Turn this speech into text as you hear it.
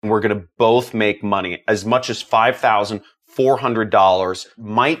We're going to both make money. As much as $5,400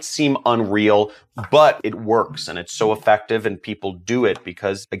 might seem unreal, but it works and it's so effective and people do it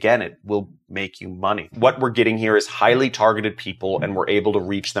because, again, it will make you money. What we're getting here is highly targeted people and we're able to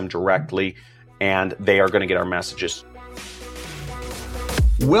reach them directly and they are going to get our messages.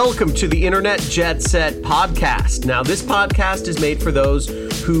 Welcome to the Internet Jet Set podcast. Now, this podcast is made for those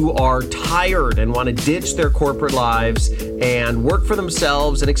who are tired and want to ditch their corporate lives and work for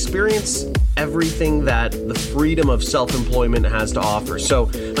themselves and experience everything that the freedom of self-employment has to offer. So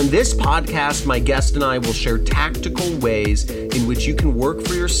on this podcast, my guest and I will share tactical ways in which you can work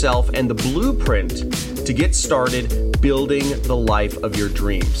for yourself and the blueprint to get started building the life of your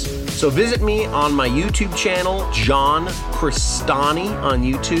dreams. So visit me on my YouTube channel, John Crestani on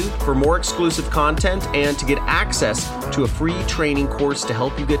YouTube, for more exclusive content and to get access to a free training course to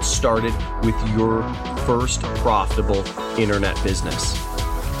help you get started with your first profitable internet business.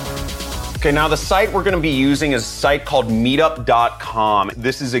 Okay, now the site we're going to be using is a site called meetup.com.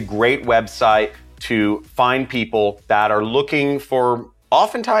 This is a great website to find people that are looking for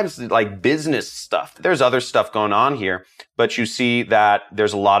oftentimes like business stuff. There's other stuff going on here, but you see that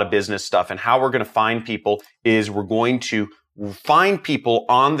there's a lot of business stuff. And how we're going to find people is we're going to find people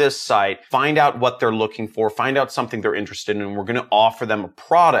on this site, find out what they're looking for, find out something they're interested in, and we're going to offer them a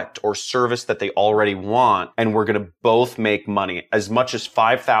product or service that they already want, and we're going to both make money. As much as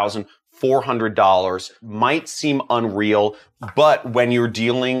 $5,400 might seem unreal, but when you're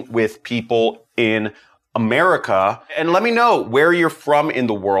dealing with people in America, and let me know where you're from in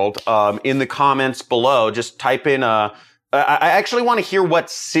the world in the comments below. Just type in I actually want to hear what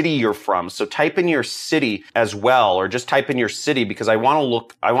city you're from. So type in your city as well, or just type in your city because I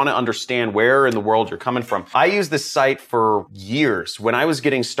want to understand where in the world you're coming from. I used this site for years. When I was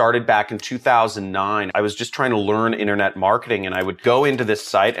getting started back in 2009, I was just trying to learn internet marketing, and I would go into this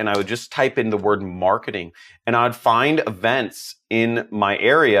site and I would just type in the word marketing, and I'd find events in my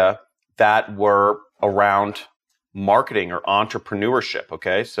area that were around marketing or entrepreneurship.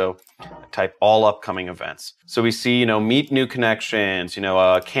 Okay. So type all upcoming events. So we see, meet new connections,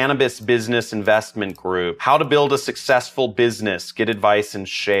 a cannabis business investment group, how to build a successful business, get advice and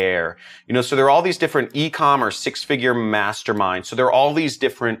share, so there are all these different e-commerce, six-figure mastermind. So there are all these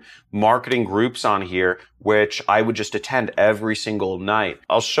different marketing groups on here, which I would just attend every single night.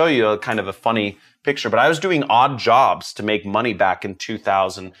 I'll show you a kind of a funny picture, but I was doing odd jobs to make money back in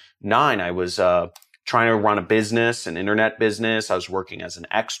 2009. I was, trying to run a business, an internet business. I was working as an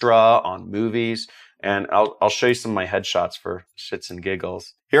extra on movies, and I'll show you some of my headshots for shits and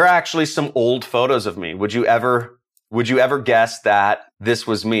giggles. Here are actually some old photos of me. Would you ever guess that this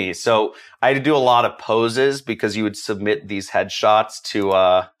was me? So I had to do a lot of poses because you would submit these headshots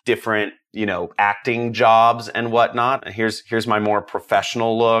to different, acting jobs and whatnot. And here's my more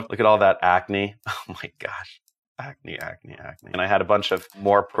professional look. Look at all that acne. Oh my gosh. Acne. And I had a bunch of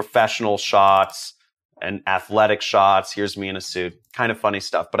more professional shots and athletic shots. Here's me in a suit. Kind of funny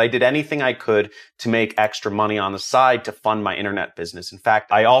stuff. But I did anything I could to make extra money on the side to fund my internet business. In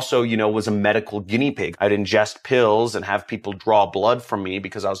fact, I also, was a medical guinea pig. I'd ingest pills and have people draw blood from me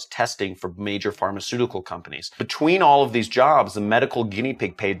because I was testing for major pharmaceutical companies. Between all of these jobs, the medical guinea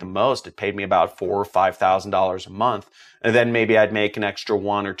pig paid the most. It paid me about $4,000 or $5,000 a month. And then maybe I'd make an extra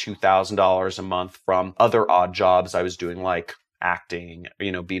 $1,000 or $2,000 a month from other odd jobs I was doing, like acting,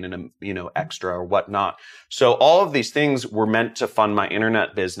 being an, extra or whatnot. So all of these things were meant to fund my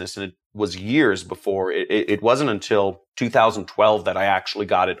internet business. And it was years before. It wasn't until 2012 that I actually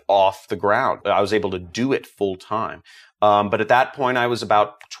got it off the ground. I was able to do it full time. But at that point, I was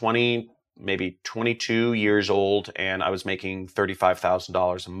about 22 years old, and I was making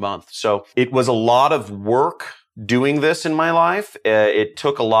 $35,000 a month. So it was a lot of work doing this in my life. It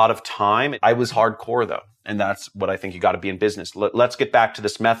took a lot of time. I was hardcore though. And that's what I think you got to be in business. Let's get back to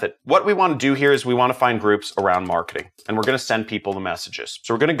this method. What we want to do here is we want to find groups around marketing, and we're going to send people the messages.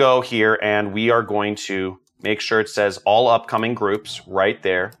 So we're going to go here and we are going to make sure it says all upcoming groups right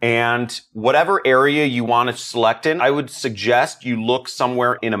there. And whatever area you want to select in, I would suggest you look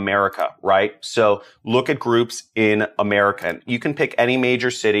somewhere in America, right? So look at groups in America. And you can pick any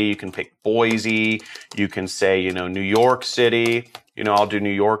major city. You can pick Boise. You can say, New York City. I'll do New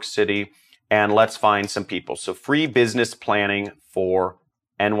York City. And let's find some people. So free business planning for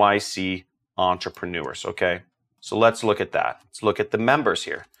NYC entrepreneurs, okay? So let's look at that. Let's look at the members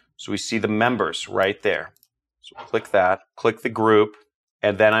here. So we see the members right there. So click that, click the group,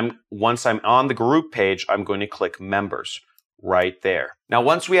 and then once I'm on the group page, I'm going to click members right there. Now,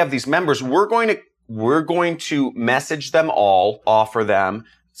 once we have these members, we're going to message them all, offer them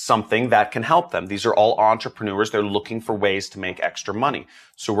something that can help them. These are all entrepreneurs. They're looking for ways to make extra money.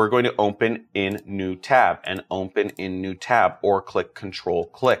 So we're going to open in new tab and open in new tab, or click control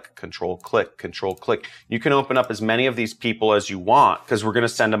click, control click, control click. You can open up as many of these people as you want because we're going to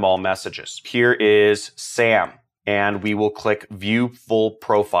send them all messages. Here is Sam, and we will click view full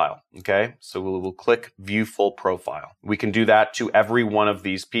profile. Okay. So we will click view full profile. We can do that to every one of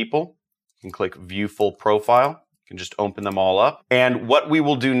these people. You can click view full profile. Can just open them all up. And what we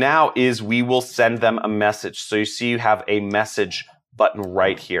will do now is we will send them a message. So you see you have a message button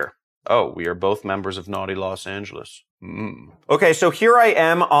right here. Oh, we are both members of Naughty Los Angeles. Okay, so here I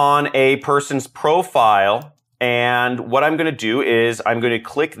am on a person's profile. And what I'm going to do is I'm going to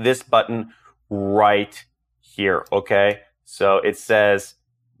click this button right here. Okay, so it says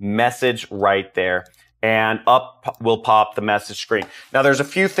message right there. And up will pop the message screen. Now, there's a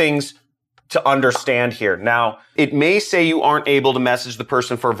few things to understand here. Now, it may say you aren't able to message the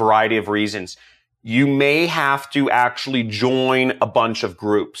person for a variety of reasons. You may have to actually join a bunch of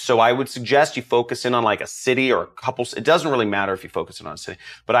groups. So I would suggest you focus in on like a city or a couple. It doesn't really matter if you focus in on a city,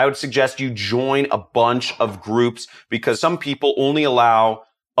 but I would suggest you join a bunch of groups because some people only allow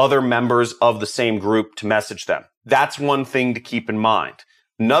other members of the same group to message them. That's one thing to keep in mind.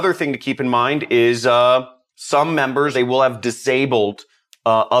 Another thing to keep in mind is some members, they will have disabled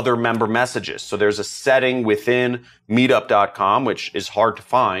other member messages. So there's a setting within meetup.com, which is hard to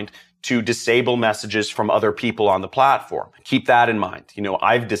find, to disable messages from other people on the platform. Keep that in mind. You know,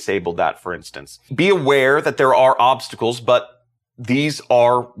 I've disabled that, for instance. Be aware that there are obstacles, but these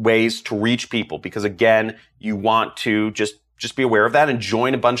are ways to reach people because, again, you want to just be aware of that and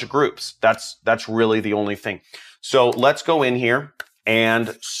join a bunch of groups. That's really the only thing. So let's go in here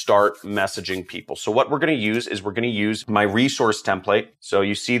and start messaging people. So what we're going to use is we're going to use my resource template. So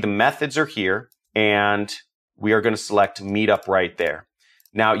you see the methods are here, and we are going to select Meetup right there.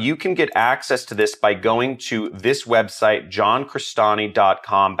 Now you can get access to this by going to this website,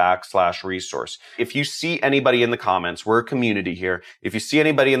 johncristani.com/resource. If you see anybody in the comments, we're a community here. If you see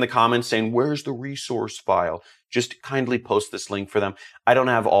anybody in the comments saying, where's the resource file? Just kindly post this link for them. I don't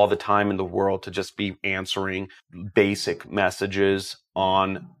have all the time in the world to just be answering basic messages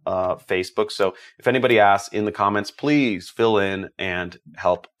on Facebook. So if anybody asks in the comments, please fill in and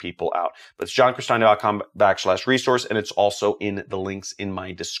help people out. But it's johncristani.com/resource, and it's also in the links in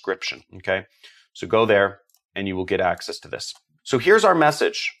my description. Okay. So go there and you will get access to this. So here's our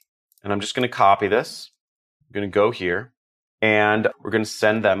message, and I'm just going to copy this. I'm going to go here and we're going to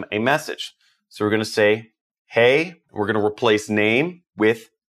send them a message. So we're going to say, hey, we're going to replace name with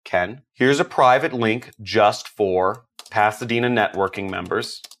Ken. Here's a private link just for Pasadena networking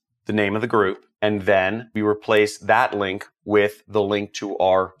members, the name of the group, and then we replace that link with the link to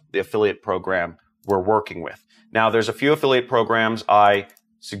the affiliate program we're working with. Now, there's a few affiliate programs I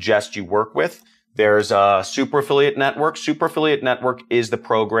suggest you work with. There's a Super Affiliate Network. Super Affiliate Network is the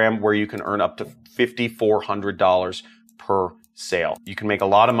program where you can earn up to $5,400 per sale. You can make a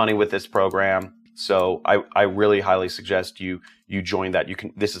lot of money with this program. So I really highly suggest you join that.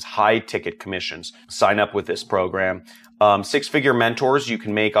 This is high ticket commissions. Sign up with this program. Six-figure mentors, you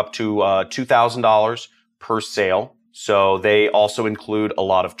can make up to $2,000 per sale. So they also include a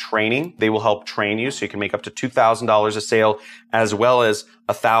lot of training. They will help train you. So you can make up to $2,000 a sale as well as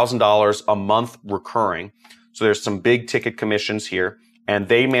 $1,000 a month recurring. So there's some big ticket commissions here, and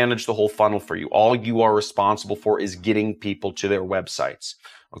they manage the whole funnel for you. All you are responsible for is getting people to their websites.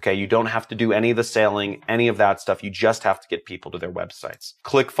 Okay, you don't have to do any of the selling, any of that stuff. You just have to get people to their websites.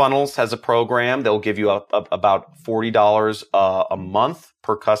 ClickFunnels has a program. They'll give you about $40 a month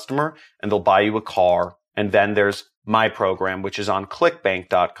per customer, and they'll buy you a car. And then there's my program, which is on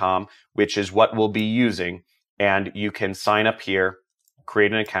clickbank.com, which is what we'll be using. And you can sign up here,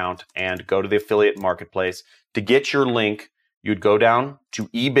 create an account, and go to the affiliate marketplace. To get your link, you'd go down to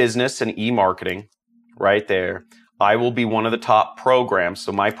e-business and e-marketing right there. I will be one of the top programs.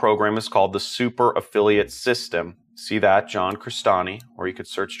 So my program is called the Super Affiliate System. See that? John Cristani, or you could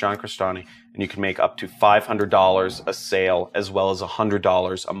search John Cristani, and you can make up to $500 a sale as well as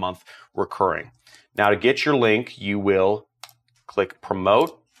 $100 a month recurring. Now, to get your link, you will click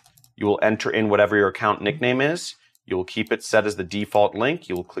promote. You will enter in whatever your account nickname is. You will keep it set as the default link.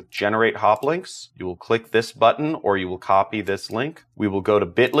 You will click generate hop links. You will click this button, or you will copy this link. We will go to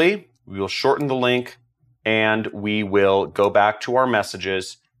Bitly. We will shorten the link, and we will go back to our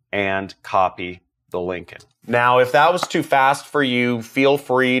messages and copy the link in. Now, if that was too fast for you, feel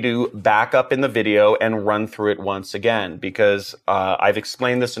free to back up in the video and run through it once again, because I've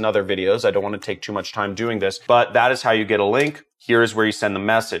explained this in other videos. I don't want to take too much time doing this, but that is how you get a link. Here's where you send the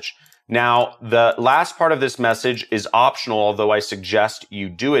message. Now, the last part of this message is optional, although I suggest you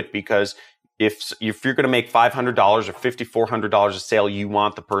do it because if you're going to make $500 or $5,400 a sale, you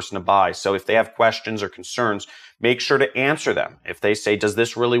want the person to buy. So if they have questions or concerns, make sure to answer them. If they say, does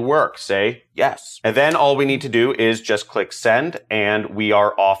this really work? Say yes. And then all we need to do is just click send and we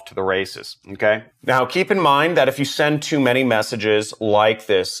are off to the races. Okay. Now keep in mind that if you send too many messages like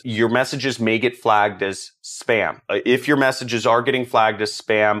this, your messages may get flagged as spam. If your messages are getting flagged as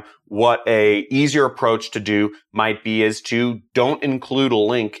spam, what a easier approach to do might be is to don't include a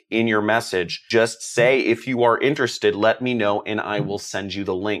link in your message. Just say, if you are interested, let me know and I will send you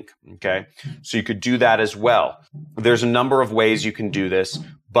the link. Okay. So you could do that as well. There's a number of ways you can do this,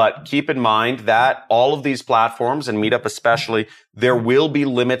 but keep in mind that all of these platforms, and Meetup especially, there will be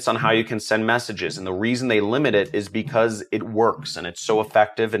limits on how you can send messages. And the reason they limit it is because it works and it's so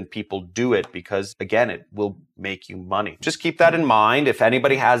effective and people do it because, again, it will make you money. Just keep that in mind. If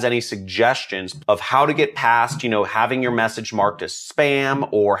anybody has any suggestions of how to get past, having your message marked as spam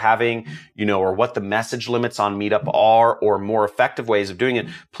or having, or what the message limits on Meetup are or more effective ways of doing it,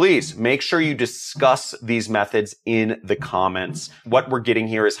 please make sure you discuss these methods in the comments. What we're getting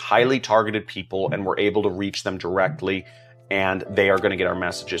here is highly targeted people and we're able to reach them directly and they are going to get our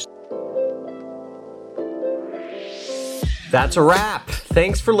messages. That's a wrap.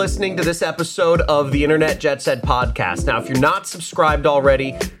 Thanks for listening to this episode of the Internet Jet Set podcast. Now, if you're not subscribed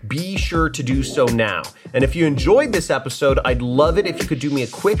already, be sure to do so now. And if you enjoyed this episode, I'd love it if you could do me a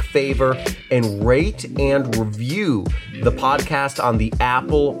quick favor and rate and review the podcast on the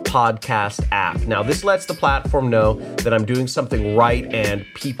Apple Podcast app. Now, this lets the platform know that I'm doing something right and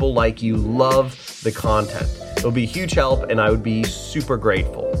people like you love the content. It'll be a huge help and I would be super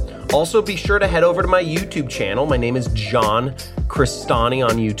grateful. Also, be sure to head over to my YouTube channel. My name is John Crestani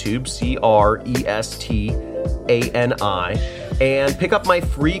on YouTube, Crestani, and pick up my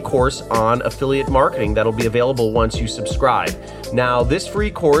free course on affiliate marketing that'll be available once you subscribe. Now, this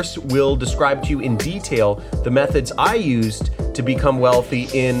free course will describe to you in detail the methods I used to become wealthy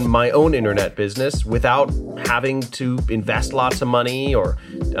in my own internet business without having to invest lots of money or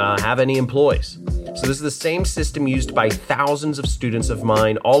have any employees. So this is the same system used by thousands of students of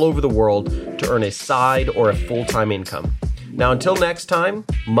mine all over the world to earn a side or a full-time income. Now, until next time,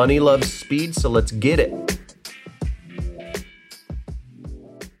 money loves speed, so let's get it.